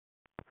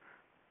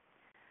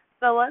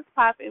So what's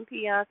poppin',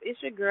 peons?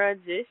 It's your girl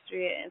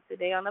Justria, and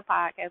today on the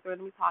podcast we're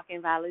gonna be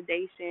talking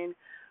validation.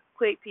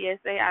 Quick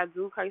PSA: I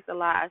do curse a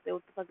lot. I say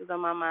what the fuck is on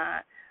my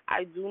mind.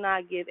 I do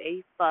not give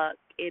a fuck.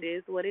 It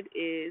is what it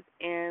is,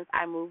 and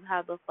I move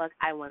how the fuck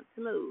I want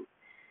to move.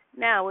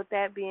 Now, with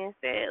that being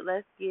said,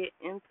 let's get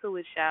into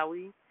it, shall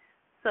we?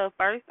 So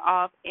first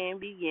off, and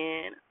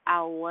begin,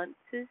 I want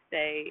to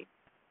say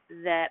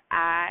that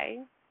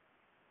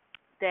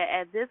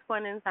at this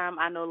point in time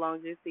I no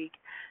longer seek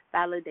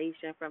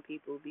validation from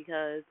people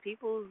because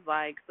people's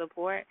like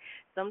support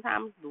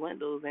sometimes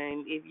dwindles,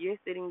 and if you're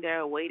sitting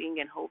there waiting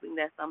and hoping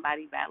that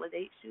somebody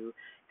validates you,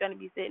 you're going to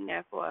be sitting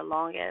there for a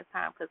long ass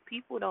time because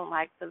people don't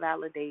like to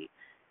validate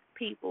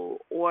people,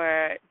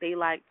 or they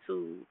like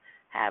to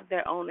have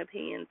their own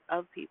opinions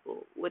of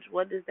people. Which,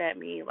 what does that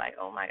mean? Like,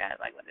 oh my god,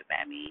 like what does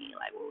that mean?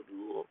 Like,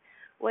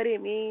 what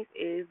it means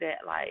is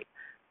that, like,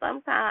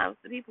 sometimes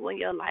the people in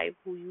your life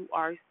who you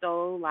are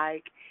so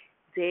like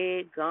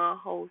dead gun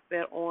ho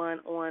set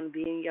on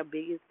being your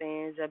biggest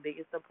fans, your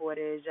biggest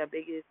supporters, your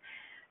biggest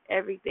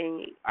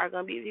everything are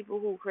gonna be people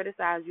who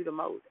criticize you the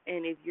most.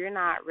 And if you're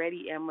not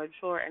ready and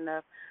mature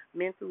enough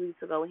mentally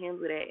to go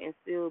handle that and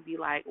still be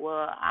like,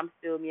 well, I'm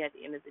still me at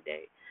the end of the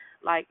day.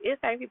 Like,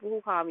 it's like people who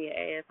call me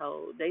an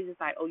asshole. They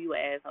just like, oh, you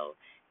an asshole.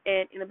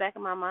 And in the back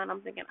of my mind,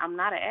 I'm thinking I'm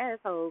not an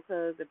asshole,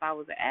 because if I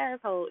was an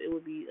asshole, it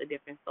would be a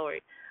different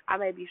story. I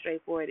may be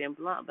straightforward and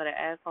blunt, but an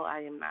asshole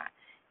I am not.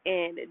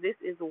 And this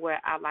is where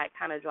I like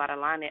kind of draw the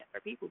line at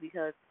for people,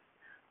 because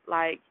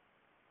like,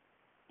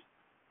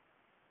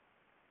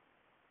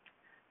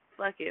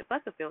 fuck it,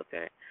 fuck a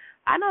filter.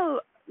 I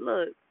know.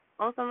 Look,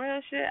 on some real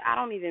shit, I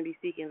don't even be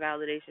seeking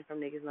validation from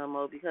niggas no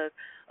more, because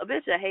a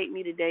bitch will hate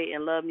me today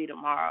and love me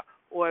tomorrow,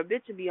 or a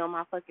bitch will be on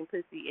my fucking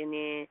pussy and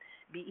then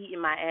be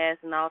eating my ass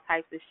and all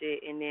types of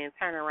shit, and then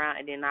turn around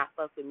and then not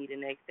fuck with me the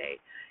next day.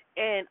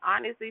 And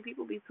honestly,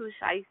 people be too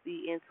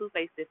shysty and too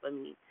faced for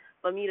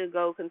me to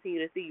go continue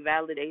to seek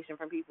validation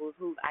from people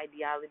whose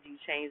ideology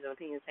change and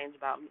opinions change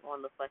about me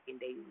on the fucking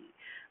daily.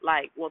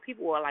 Like, when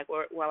people are like,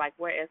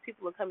 whereas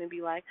people will come and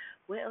be like,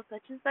 well,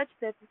 such and such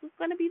said this was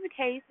gonna be the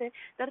case, and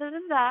da da da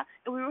da,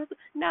 and we were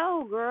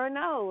no, girl,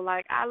 no.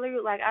 I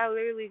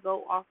literally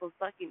go off of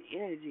fucking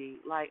energy.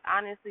 Like,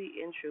 honestly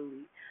and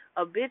truly,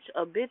 a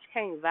bitch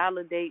can't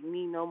validate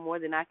me no more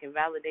than I can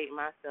validate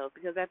myself.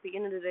 Because at the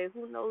end of the day,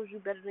 who knows you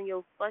better than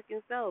your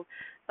fucking self?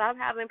 Stop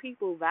having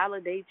people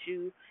validate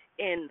you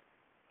and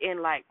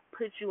like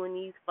put you in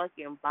these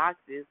fucking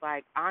boxes.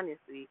 Like,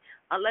 honestly,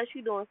 unless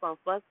you're doing some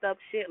fucked up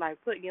shit like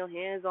putting your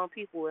hands on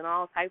people and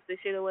all types of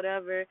shit or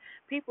whatever,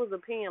 people's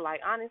opinion, like,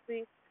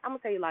 honestly, I'm gonna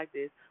tell you like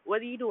this: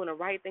 whether you're doing the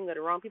right thing or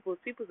the wrong, people's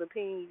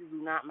opinions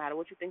do not matter.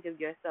 What you think of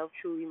yourself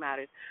truly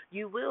matters.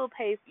 You will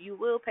pay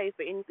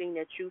for anything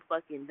that you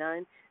fucking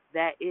done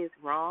that is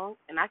wrong,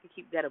 and I can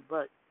keep that a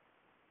buck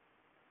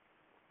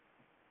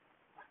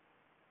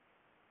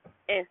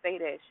and say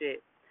that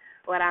shit.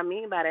 What I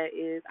mean by that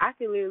is I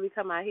can literally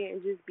come out here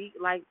and just be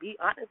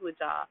honest with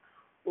y'all.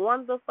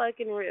 On the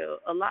fucking real,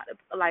 a lot of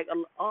like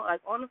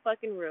on the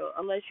fucking real,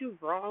 unless you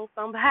wrong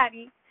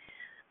somebody,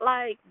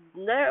 like,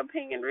 their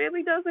opinion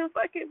really doesn't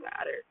fucking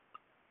matter.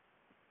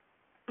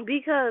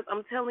 Because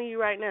I'm telling you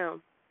right now,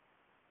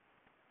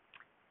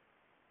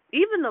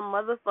 even the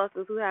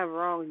motherfuckers who have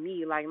wronged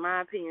me, like,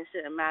 my opinion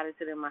shouldn't matter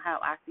to them or how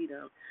I see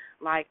them.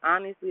 Like,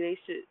 honestly,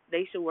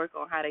 they should work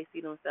on how they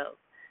see themselves.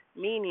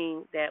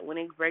 Meaning that when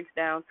it breaks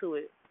down to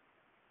it,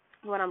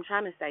 what I'm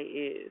trying to say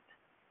is,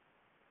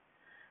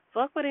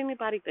 fuck what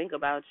anybody think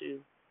about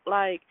you.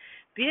 Like,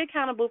 be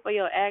accountable for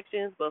your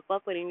actions, but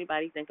fuck what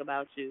anybody think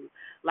about you.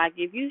 Like,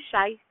 if you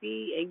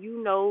shifty and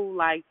you know,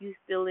 like, you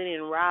stealing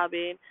and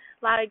robbing,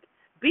 like,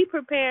 be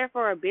prepared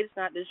for a bitch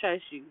not to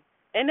trust you.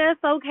 And that's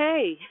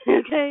okay,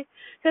 okay?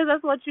 Because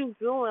that's what you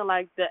doing.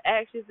 Like, the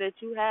actions that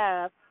you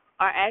have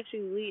are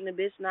actually leading a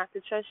bitch not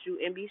to trust you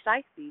and be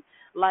shifty.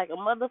 Like, a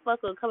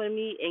motherfucker come at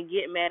me and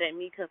get mad at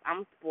me because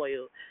I'm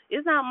spoiled.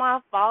 It's not my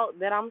fault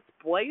that I'm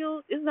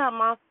spoiled. It's not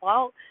my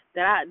fault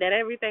that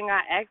everything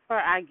I ask for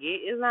I get.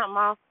 It's not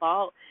my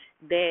fault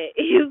that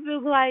you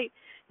feel like,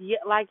 yeah,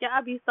 like,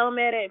 y'all be so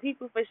mad at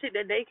people for shit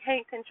that they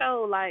can't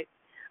control. Like,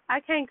 I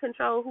can't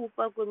control who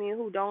fuck with me and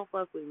who don't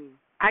fuck with me.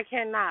 I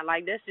cannot.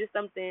 Like, that's just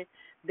something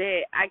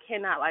that I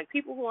cannot. Like,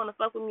 people who want to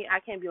fuck with me,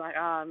 I can't be like,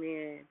 oh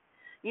man.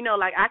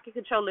 Like, I can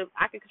control if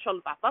I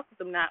fuck with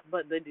them not,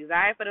 but the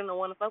desire for them to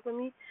want to fuck with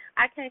me,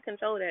 I can't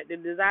control that. The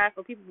desire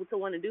for people to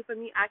want to do for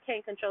me, I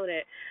can't control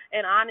that.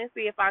 And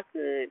honestly, if I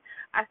could,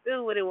 I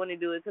still wouldn't want to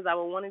do it, because I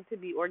would want it to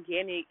be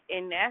organic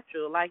and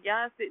natural. Like,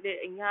 y'all sit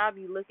there and y'all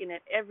be looking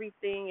at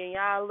everything, and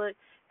y'all look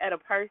at a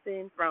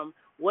person from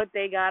what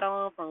they got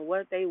on, from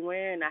what they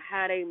wearing, to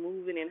how they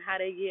moving and how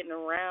they getting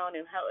around,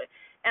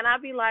 and I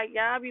be like,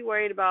 y'all be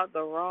worried about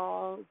the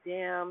wrong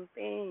damn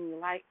thing.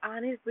 Like,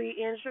 honestly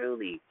and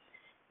truly,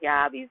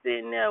 y'all be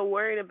sitting there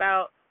worried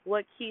about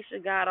what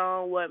Keisha got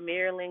on, what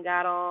Marilyn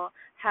got on,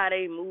 how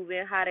they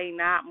moving, how they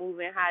not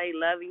moving, how they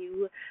loving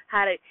you,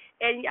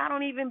 and y'all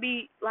don't even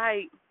be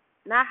like,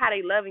 not how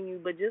they loving you,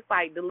 but just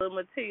like the little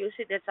material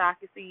shit that y'all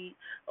can see,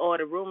 or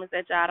the rumors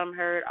that y'all done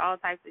heard, all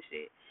types of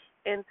shit.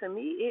 And to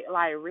me, it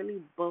like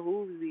really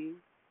behooves me.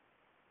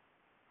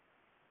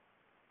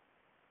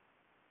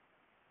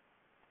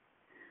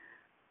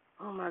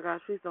 Oh my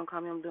gosh, please don't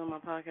call me. I'm doing my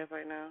podcast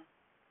right now.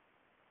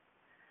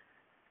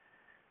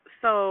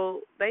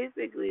 So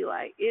basically,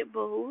 like it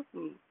behooves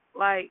me.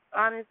 Like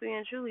honestly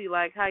and truly,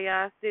 like how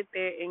y'all sit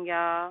there and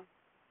y'all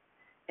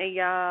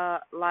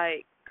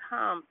like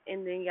come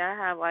and then y'all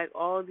have like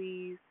all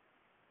these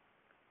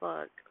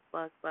fuck,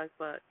 fuck.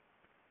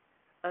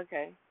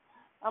 Okay,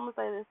 I'm gonna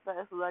say this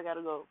fast because I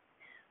gotta go.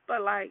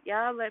 But like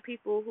y'all let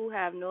people who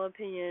have no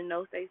opinion,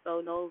 no say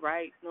so, no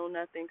rights, no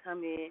nothing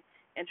come in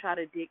and try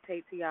to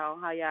dictate to y'all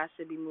how y'all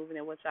should be moving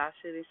and what y'all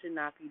should and should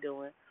not be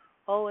doing.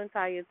 Whole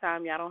entire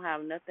time y'all don't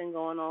have nothing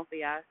going on for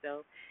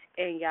yourself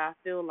and y'all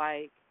feel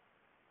like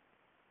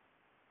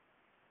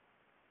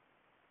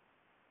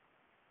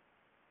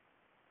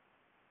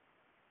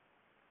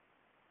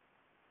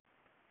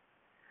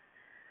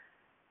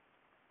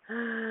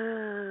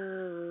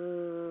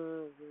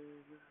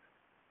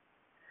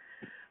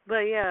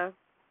but yeah,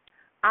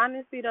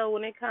 honestly though,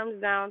 when it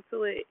comes down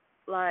to it,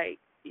 like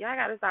y'all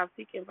gotta stop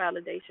seeking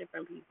validation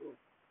from people.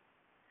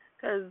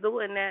 'Cause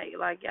doing that,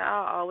 like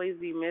y'all always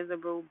be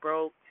miserable,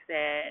 broke,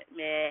 sad,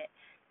 mad,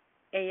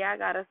 and y'all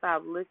gotta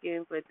stop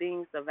looking for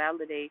things to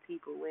validate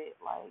people with.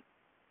 Like,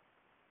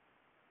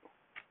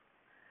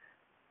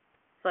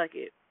 fuck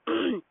it.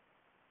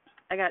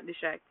 I got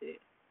distracted.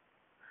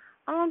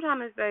 All I'm trying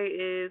to say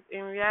is,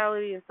 in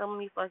reality, in so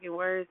many fucking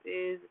words,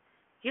 is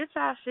get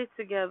y'all shit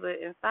together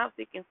and stop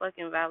seeking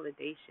fucking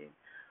validation.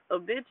 A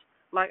bitch,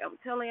 like I'm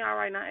telling y'all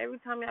right now, every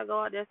time y'all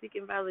go out there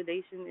seeking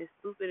validation is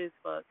stupid as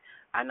fuck.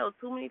 I know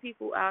too many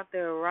people out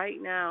there right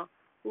now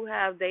who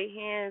have their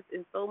hands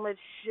in so much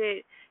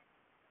shit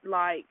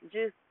like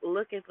just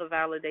looking for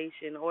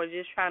validation or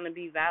just trying to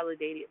be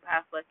validated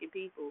by fucking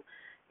people.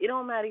 It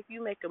don't matter if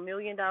you make $1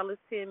 million,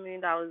 $10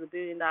 million, $1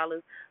 billion,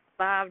 $5,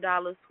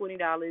 $20,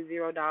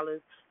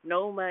 $0,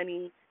 no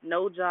money,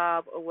 no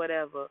job or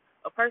whatever.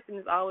 A person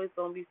is always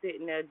gonna be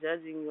sitting there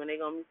judging you and they're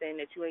gonna be saying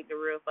that you ain't the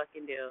real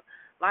fucking deal.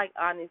 Like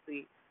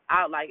honestly,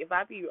 I like if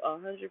I be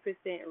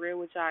 100% real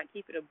with y'all,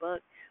 keep it a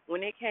buck.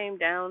 When it came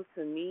down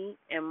to me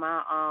and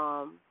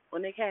my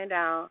when it came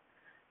down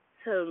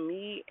to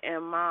me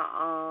and my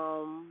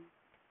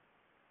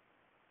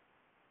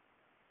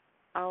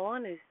I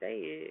want to say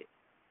it.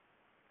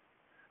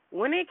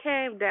 When it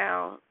came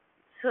down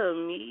to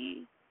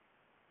me,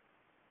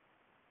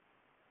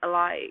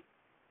 like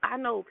I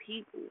know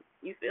people,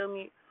 you feel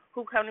me,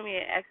 who come to me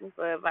and ask me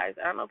for advice.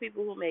 I know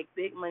people who make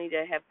big money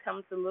that have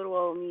come to little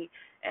old me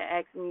and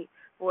asked me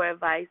for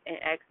advice and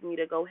asked me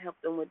to go help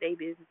them with their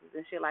businesses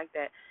and shit like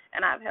that.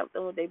 And I've helped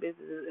them with their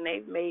businesses and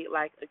they've made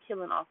like a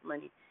killing off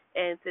money.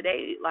 And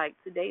today, like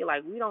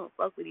we don't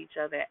fuck with each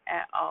other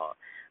at all.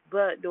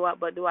 But do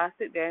I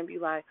sit there and be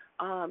like,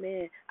 oh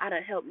man, I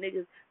done help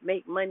niggas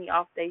make money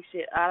off they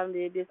shit. I done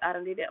did this, I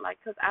done did that. Like,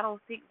 'cause I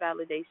don't seek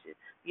validation.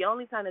 The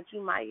only time that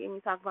you might hear me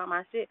talk about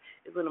my shit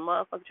is when a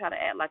motherfucker try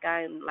to act like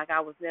I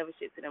was never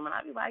shit to them, and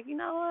I be like, you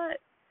know what?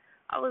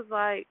 I was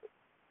like,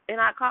 and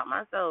I caught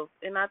myself,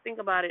 and I think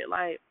about it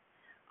like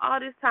all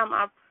this time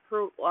I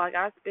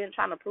spent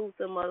trying to prove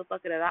to a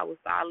motherfucker that I was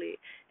solid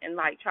and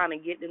like trying to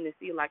get them to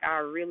see like I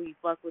really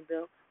fuck with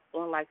them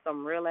on like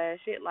some real ass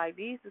shit. Like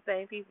these the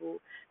same people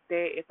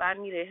that if I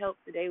needed help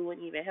today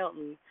wouldn't even help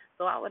me.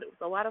 So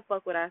why the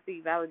fuck would I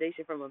seek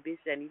validation from a bitch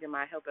that needed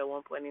my help at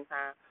one point in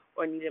time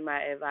or needed my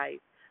advice?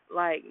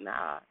 Like,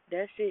 nah,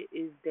 that shit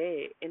is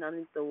dead and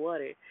underneath the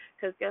water.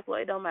 Because guess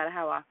what? It don't matter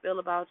how I feel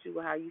about you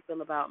or how you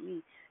feel about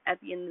me. At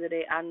the end of the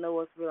day, I know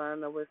what's real and I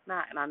know what's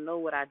not. And I know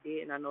what I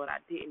did and I know what I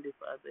didn't do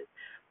for others.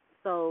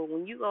 So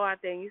when you go out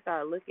there and you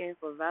start looking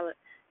for valid,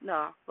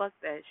 no, fuck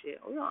that shit.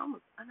 You know, I'm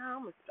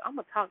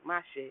gonna talk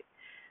my shit.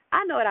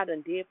 I know what I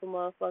done did for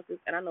motherfuckers,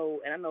 and I know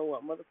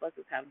what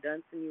motherfuckers have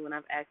done to me when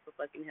I've asked for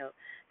fucking help.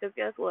 Cause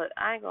guess what?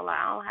 I ain't gonna lie,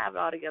 I don't have it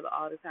all together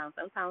all the time.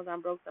 Sometimes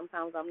I'm broke,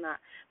 sometimes I'm not.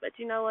 But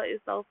you know what?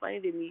 It's so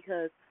funny to me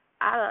because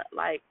I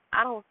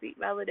don't seek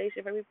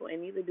validation from people,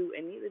 and neither do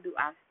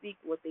I seek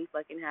what they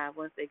fucking have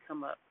once they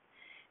come up.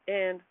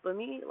 And for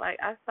me, like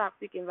I stopped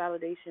seeking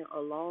validation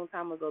a long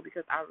time ago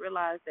because I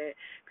realized that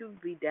people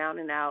be down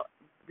and out,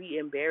 be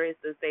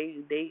embarrassed to say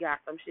they got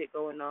some shit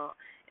going on,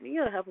 and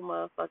you'll help a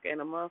motherfucker,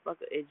 and a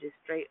motherfucker is just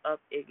straight up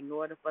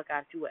ignore the fuck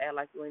out you and act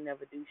like you ain't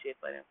never do shit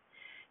for them.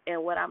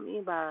 And what I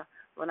mean by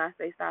when I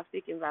say stop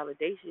seeking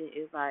validation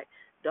is like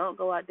don't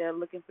go out there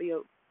looking for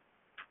your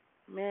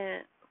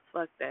man.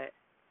 Fuck that.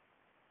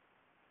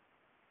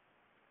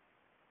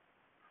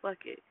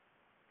 Fuck it.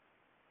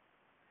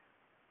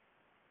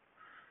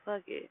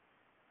 Fuck it.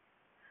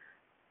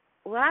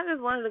 What I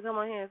just wanted to come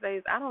on here and say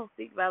is I don't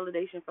seek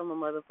validation from a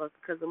motherfucker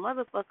because a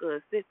motherfucker will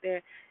sit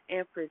there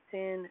and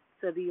pretend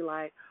to be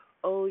like,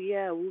 oh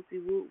yeah,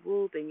 whoopie whoop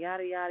whoop and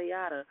yada yada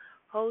yada.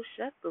 Ho,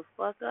 shut the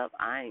fuck up.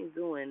 I ain't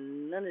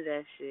doing none of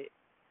that shit.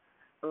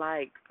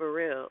 Like for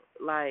real.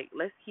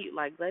 Let's keep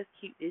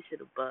this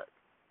shit a buck.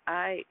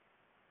 Alright,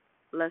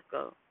 let's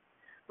go.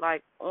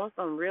 Like on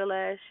some real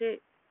ass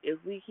shit. If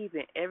we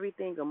keeping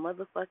everything a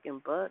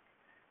motherfucking buck,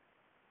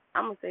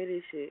 I'ma say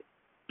this shit.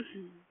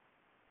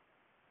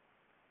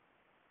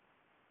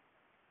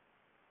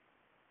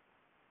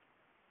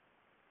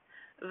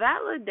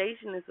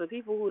 Validation is for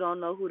people who don't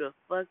know who the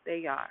fuck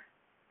they are.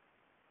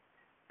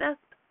 That's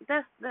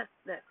that's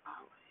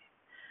all.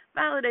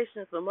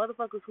 Validation is for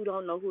motherfuckers who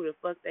don't know who the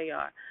fuck they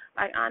are.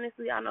 Like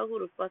honestly, I know who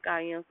the fuck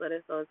I am, so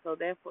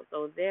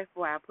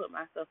therefore I put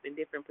myself in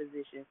different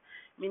positions,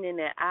 meaning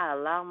that I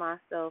allow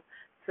myself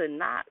to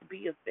not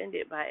be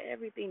offended by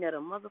everything that a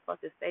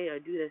motherfucker say or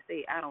do that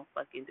say I don't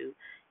fucking do.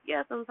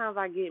 Yeah, sometimes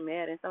I get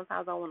mad and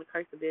sometimes I want to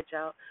curse a bitch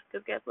out.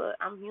 Cause guess what?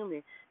 I'm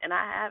human, and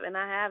I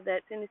have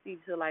that tendency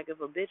to like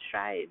if a bitch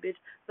try it, bitch.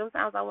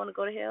 Sometimes I want to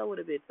go to hell with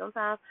a bitch.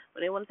 Sometimes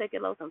when they want to take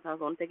it low, sometimes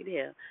I want to take it to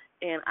hell,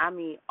 and I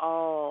mean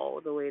all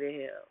the way to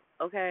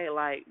hell. Okay,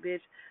 like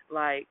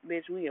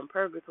bitch, we in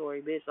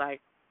purgatory, bitch.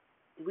 Like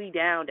we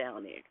down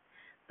there.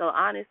 So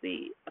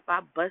honestly, if I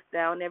bust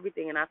down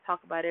everything and I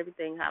talk about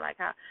everything,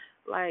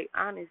 like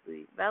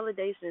honestly,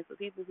 validation is for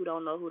people who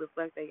don't know who the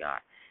fuck they are.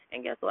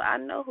 And guess what? I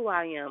know who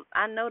I am.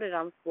 I know that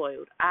I'm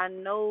spoiled. I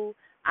know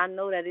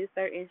that it's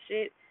certain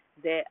shit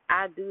that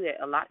I do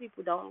that a lot of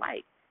people don't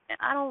like. And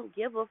I don't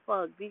give a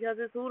fuck because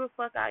it's who the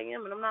fuck I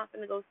am, and I'm not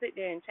gonna go sit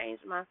there and change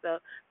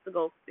myself to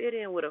go fit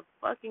in with a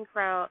fucking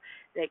crowd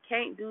that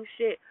can't do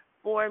shit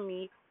for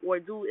me or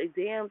do a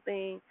damn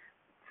thing.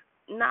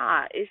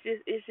 Nah, it's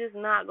just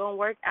not gonna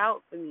work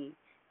out for me.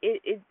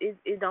 It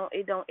don't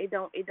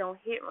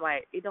hit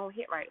right. It don't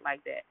hit right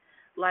like that.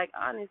 Like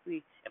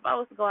honestly, if I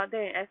was to go out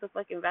there and ask for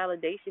fucking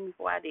validation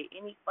before I did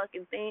any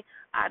fucking thing,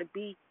 I'd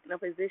be in a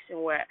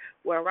position where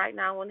right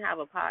now I wouldn't have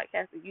a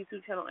podcast, a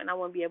YouTube channel, and I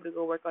wouldn't be able to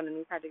go work on the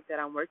new project that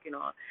I'm working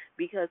on.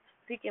 Because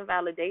seeking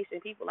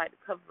validation, people like to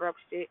cover up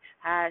shit,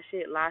 hide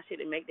shit, lie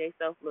shit, and make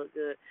themselves look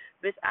good.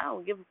 Bitch, I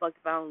don't give a fuck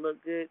if I don't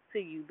look good to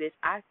you, bitch.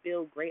 I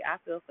feel great. I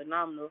feel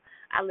phenomenal.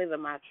 I live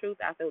in my truth.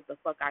 I feel what the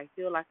fuck I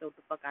feel. I feel what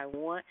the fuck I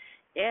want.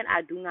 And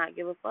I do not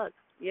give a fuck.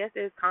 Yes,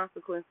 there's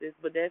consequences,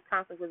 but there's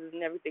consequences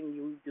in everything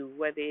you do,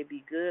 whether it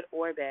be good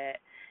or bad.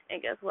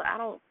 And guess what? I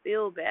don't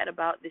feel bad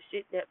about the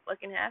shit that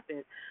fucking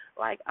happens.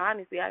 Like,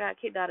 honestly, I got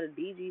kicked out of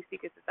DG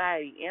Secret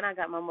Society, and I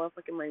got my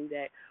motherfucking money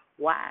back.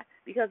 Why?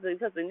 Because the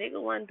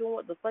nigga wasn't doing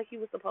what the fuck he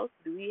was supposed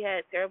to do. He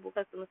had terrible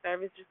customer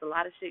service, just a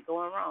lot of shit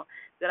going wrong.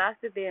 Did I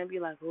sit there and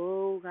be like,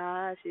 oh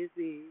gosh, it's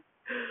me.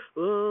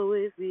 Oh,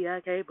 it's me.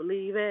 I can't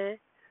believe it.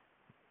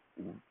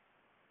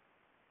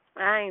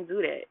 I ain't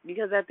do that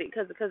because at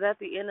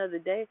the end of the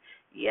day,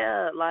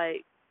 yeah,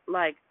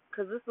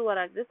 cause this is what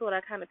I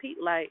kind of peep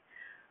like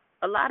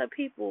a lot of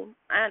people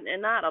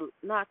and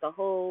not the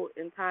whole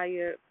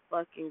entire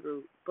fucking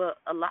group, but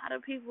a lot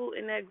of people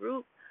in that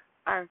group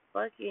are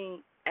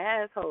fucking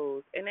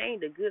assholes, and they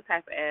ain't the good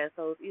type of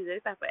assholes either. They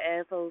type of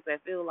assholes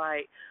that feel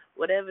like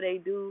whatever they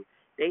do,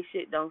 they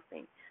shit don't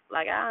stink.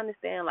 Like I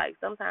understand, like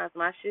sometimes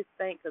my shit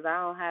stink because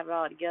I don't have it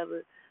all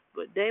together,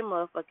 but they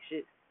motherfucking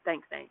shit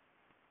stink.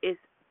 It's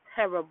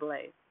terrible.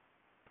 And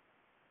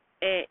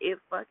it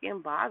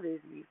fucking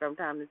bothers me from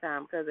time to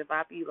time because if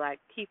I be like,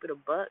 keep it a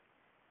buck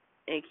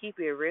and keep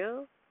it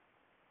real,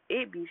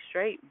 it be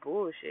straight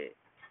bullshit.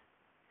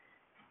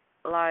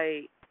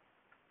 Like,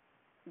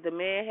 the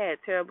man had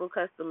terrible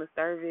customer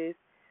service.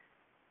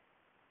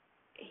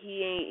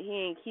 He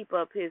ain't keep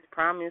up his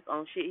promise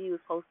on shit he was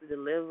supposed to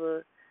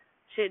deliver.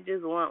 Shit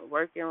just wasn't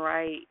working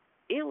right.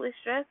 It was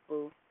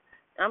stressful.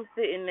 I'm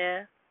sitting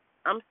there.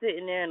 I'm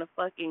sitting there in a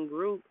fucking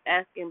group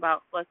asking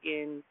about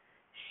fucking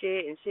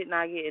shit and shit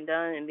not getting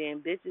done, and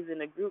then bitches in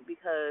the group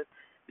because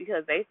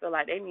they feel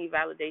like they need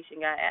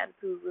validation, got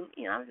attitudes with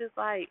me. I'm just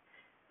like,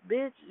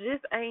 bitch, this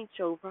ain't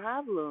your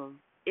problem.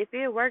 If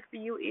it worked for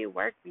you, it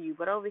worked for you.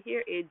 But over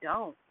here, it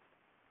don't.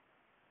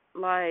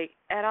 Like,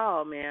 at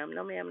all, ma'am.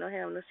 No, ma'am, no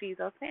ham, no cheese,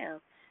 no Sam.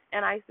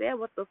 And I said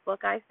what the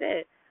fuck I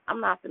said.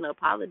 I'm not going to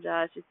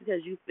apologize just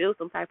because you feel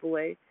some type of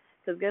way.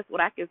 Because guess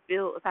what? I can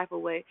feel a type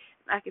of way.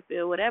 I can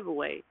feel whatever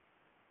way.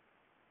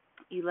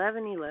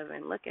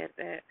 11:11. Look at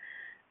that.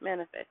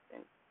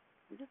 Manifesting.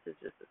 This is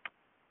just a,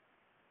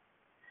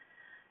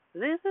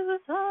 this is a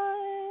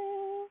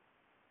sign.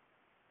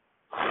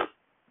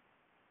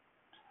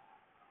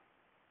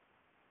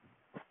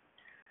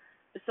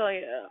 So,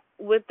 yeah.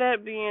 With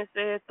that being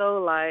said,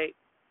 though, like,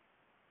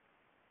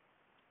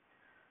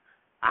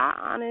 I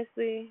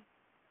honestly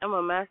am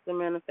a master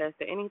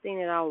manifester. Anything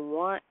that I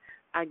want,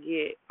 I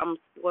get. I'm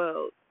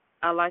spoiled.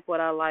 I like what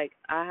I like.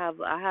 I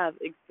have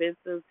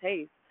expensive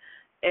taste,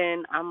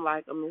 and I'm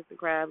like a Mr.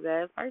 Krabs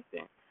ass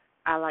person.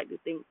 I like to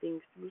think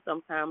things through.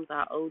 Sometimes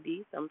I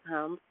OD.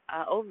 Sometimes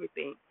I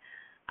overthink.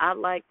 I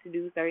like to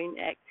do certain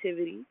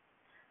activities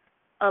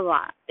a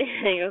lot. I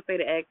ain't gonna say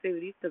the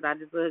activities because I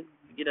just that's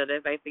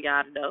ain't for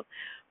y'all to know.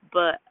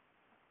 But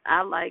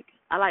I like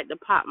to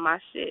pop my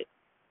shit.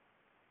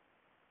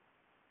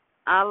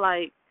 I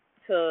like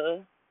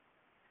to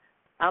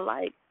I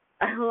like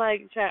I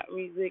like trap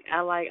music. I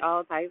like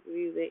all types of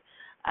music.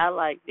 I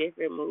like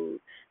different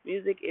moods.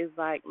 Music is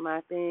like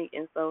my thing,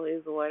 and so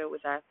is water,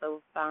 which I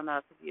so found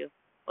out to be a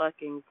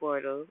fucking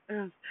portal,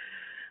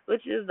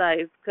 which is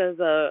nice because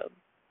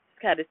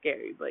it's kind of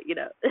scary, but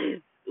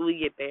we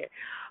get there.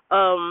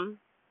 Um,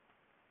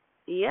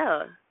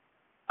 yeah.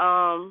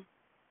 Um,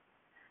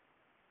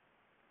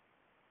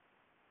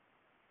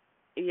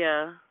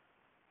 yeah.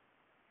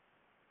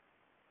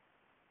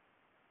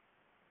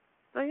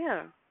 So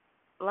yeah,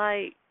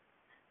 like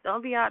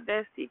don't be out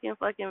there seeking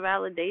fucking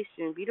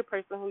validation. Be the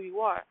person who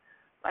you are.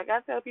 Like I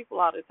tell people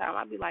all the time,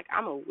 I be like,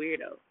 I'm a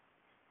weirdo,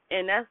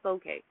 and that's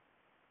okay.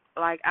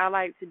 Like I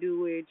like to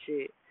do weird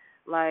shit.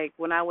 Like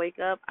when I wake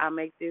up, I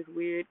make this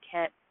weird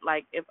cat.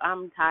 Like if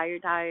I'm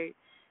tired,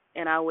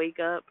 and I wake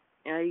up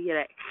and you hear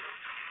that,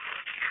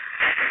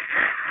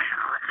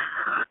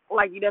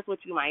 like that's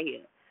what you might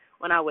hear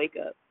when I wake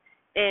up.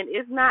 And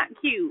it's not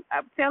cute,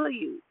 I'm telling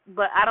you.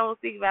 But I don't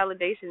seek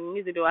validation,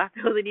 neither do I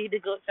feel the need to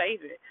go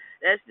chase it.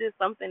 That's just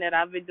something that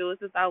I've been doing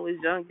since I was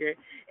younger.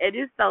 And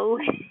it's so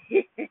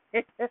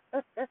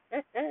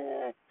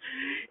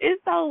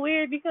it's so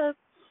weird because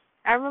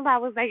I remember I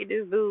was dating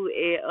this dude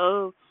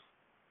and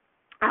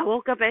I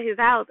woke up at his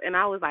house and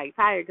I was like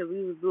tired because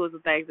we was doing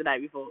some things the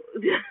night before.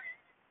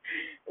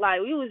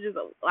 Like we was just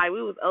like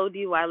we was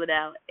OD wilding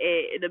out,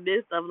 and in the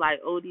midst of like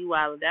OD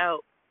wilding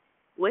out,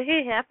 what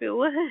had happened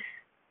was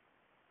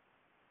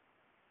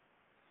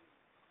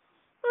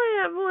what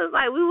happened was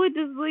like we went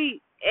to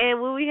sleep,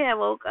 and when we had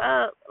woke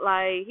up,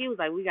 like he was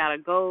like, "We gotta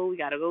go, we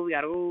gotta go, we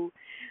gotta go."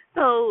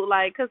 So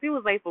like, cause he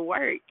was late for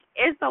work,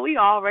 and so we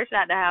all rushed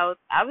out the house.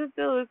 I was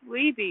still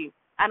sleepy.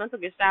 I done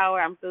took a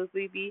shower. I'm still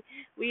sleepy.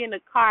 We in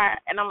the car,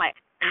 and I'm like.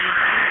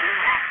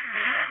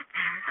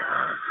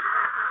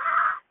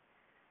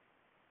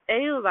 And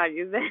he was like,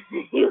 "Is that?"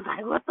 He was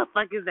like, "What the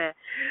fuck is that?"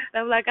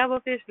 And I'm like, "I'm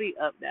officially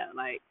up now.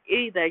 Like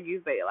anything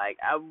you say, like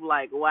I'm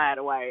like wide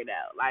aware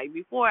now. Like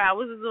before, I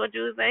was just what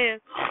you were saying,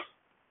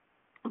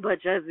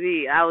 but just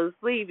me, I was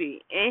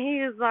sleepy." And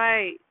he was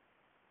like,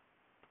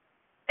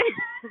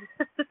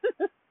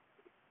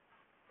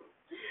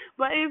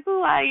 "But it's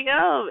who I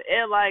am."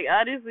 And like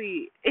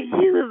honestly,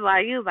 he was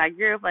like, "You're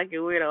a fucking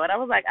weirdo," and I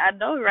was like, "I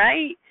know,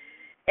 right?"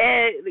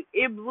 And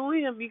it blew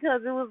him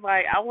because it was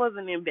like I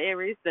wasn't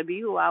embarrassed to be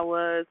who I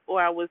was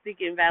or I was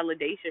seeking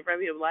validation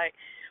from him. Like,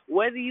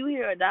 whether you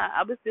hear or not,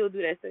 I would still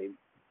do that same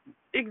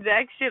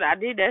exact shit. I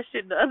did that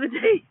shit the other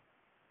day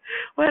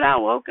when I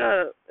woke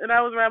up and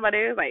I was around my dad.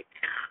 It was like,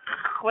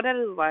 what that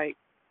is like,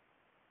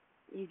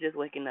 you just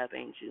waking up,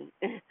 ain't you?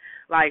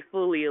 Like,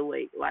 fully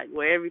awake, like,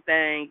 where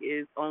everything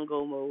is on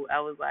go mode. I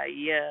was like,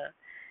 yeah.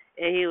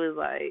 And he was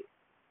like,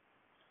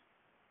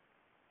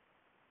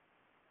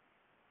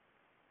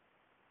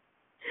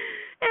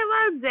 and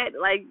my dad,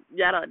 like,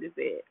 y'all don't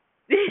understand.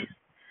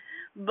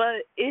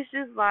 But it's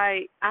just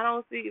like I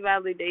don't seek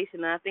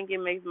validation. I think it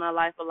makes my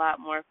life a lot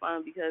more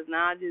fun because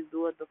now I just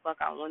do what the fuck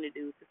I want to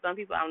do. To some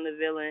people, I'm the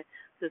villain.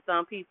 To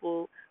some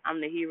people,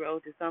 I'm the hero.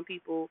 To some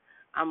people,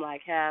 I'm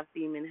like half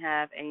demon,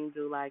 half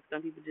angel. Like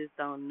some people just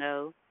don't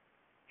know.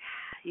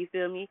 You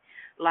feel me?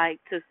 Like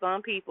to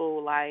some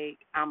people, like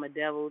I'm a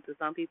devil. To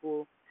some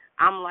people,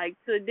 I'm like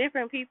to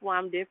different people,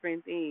 I'm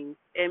different things.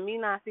 And me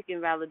not seeking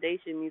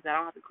validation means I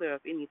don't have to clear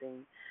up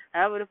anything.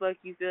 However the fuck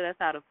you feel, that's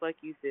how the fuck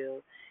you feel.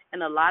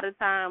 And a lot of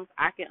times,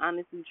 I can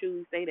honestly,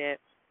 truly say that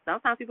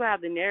sometimes people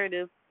have the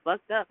narrative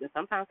fucked up, and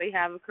sometimes they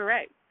have it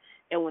correct.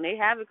 And when they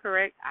have it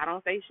correct, I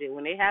don't say shit.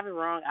 When they have it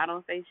wrong, I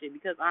don't say shit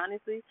because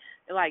honestly,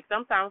 like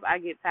sometimes I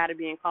get tired of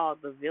being called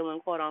the villain,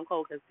 quote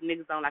unquote, because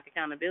niggas don't like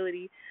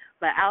accountability.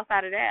 But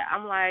outside of that,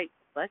 I'm like,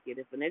 fuck it.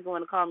 If a nigga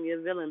want to call me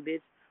a villain,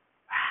 bitch,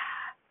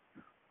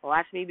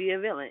 watch me be a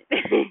villain.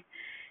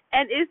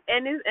 And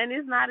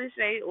it's not a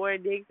shade or a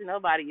dig to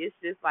nobody. It's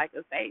just like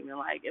a statement.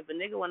 Like if a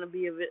nigga want me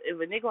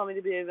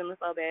to be a villain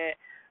so bad,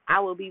 I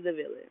will be the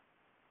villain.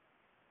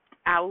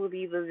 I will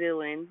be the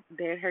villain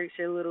that hurts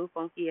your little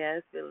funky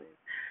ass feelings.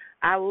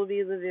 I will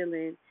be the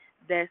villain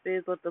that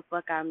says what the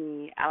fuck I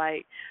mean. I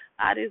like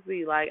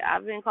honestly, like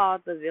I've been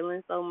called the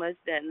villain so much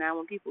that now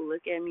when people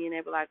look at me and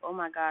they be like, "Oh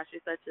my gosh,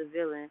 you're such a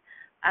villain,"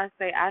 I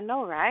say, "I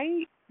know,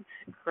 right?"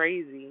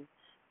 Crazy.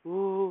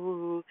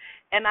 Ooh.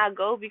 And I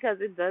go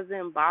because it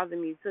doesn't bother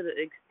me to the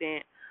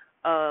extent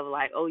of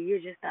like, "Oh, you're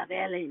just a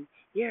villain.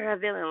 You're a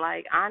villain."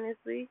 Like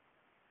honestly,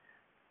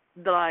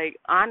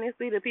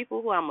 the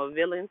people who I'm a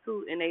villain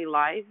to in their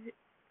life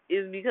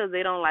is because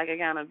they don't like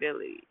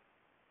accountability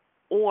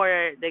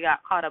or they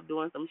got caught up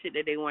doing some shit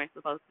that they weren't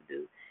supposed to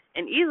do.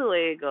 And either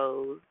way it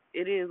goes,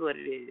 it is what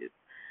it is.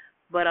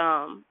 But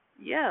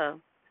yeah,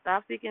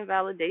 stop seeking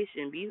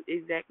validation. Be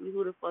exactly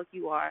who the fuck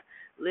you are.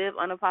 Live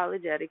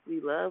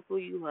unapologetically. Love who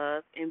you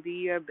love, and be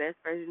your best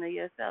version of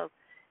yourself.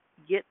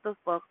 Get the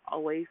fuck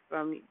away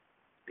from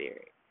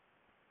spirit.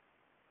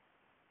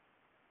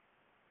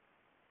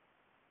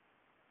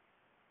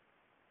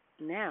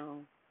 Now,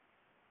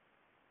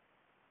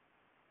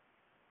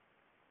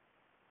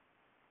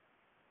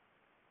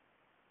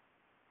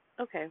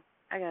 okay,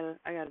 I gotta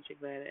check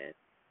that ass.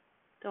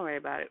 Don't worry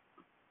about it.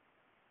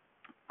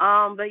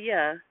 But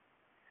yeah,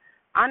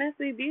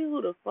 honestly, be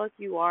who the fuck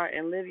you are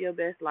and live your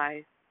best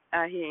life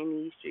out here in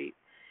these streets.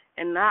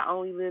 And not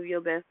only live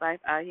your best life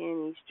out here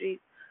in these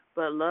streets,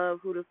 but love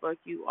who the fuck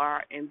you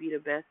are and be the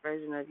best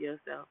version of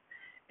yourself.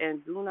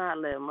 And do not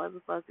let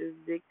motherfuckers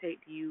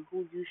dictate to you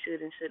who you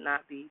should and should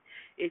not be.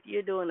 If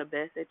you're doing the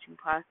best that you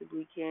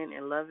possibly can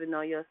and loving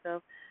on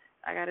yourself,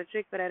 I got a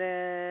trick for that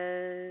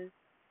ass.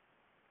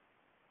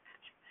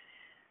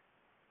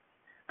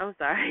 I'm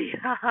sorry.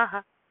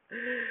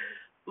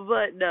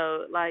 But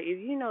no, like if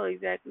you know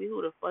exactly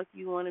who the fuck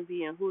you want to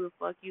be and who the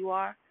fuck you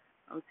are,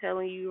 I'm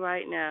telling you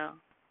right now,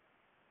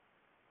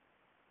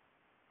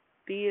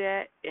 be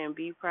that and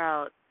be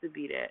proud to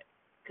be that.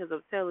 Because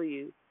I'm telling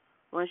you,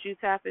 once you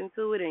tap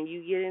into it and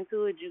you get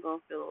into it, you're going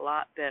to feel a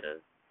lot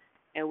better.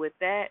 And with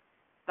that,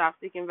 stop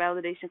seeking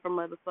validation from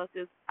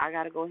motherfuckers. I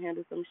got to go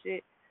handle some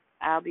shit.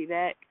 I'll be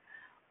back.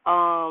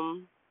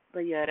 Um,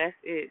 but yeah, that's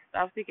it.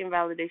 Stop seeking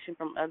validation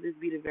from others.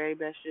 Be the very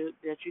best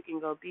that you can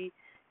go be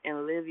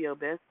and live your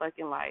best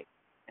fucking life.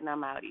 And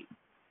I'm outie.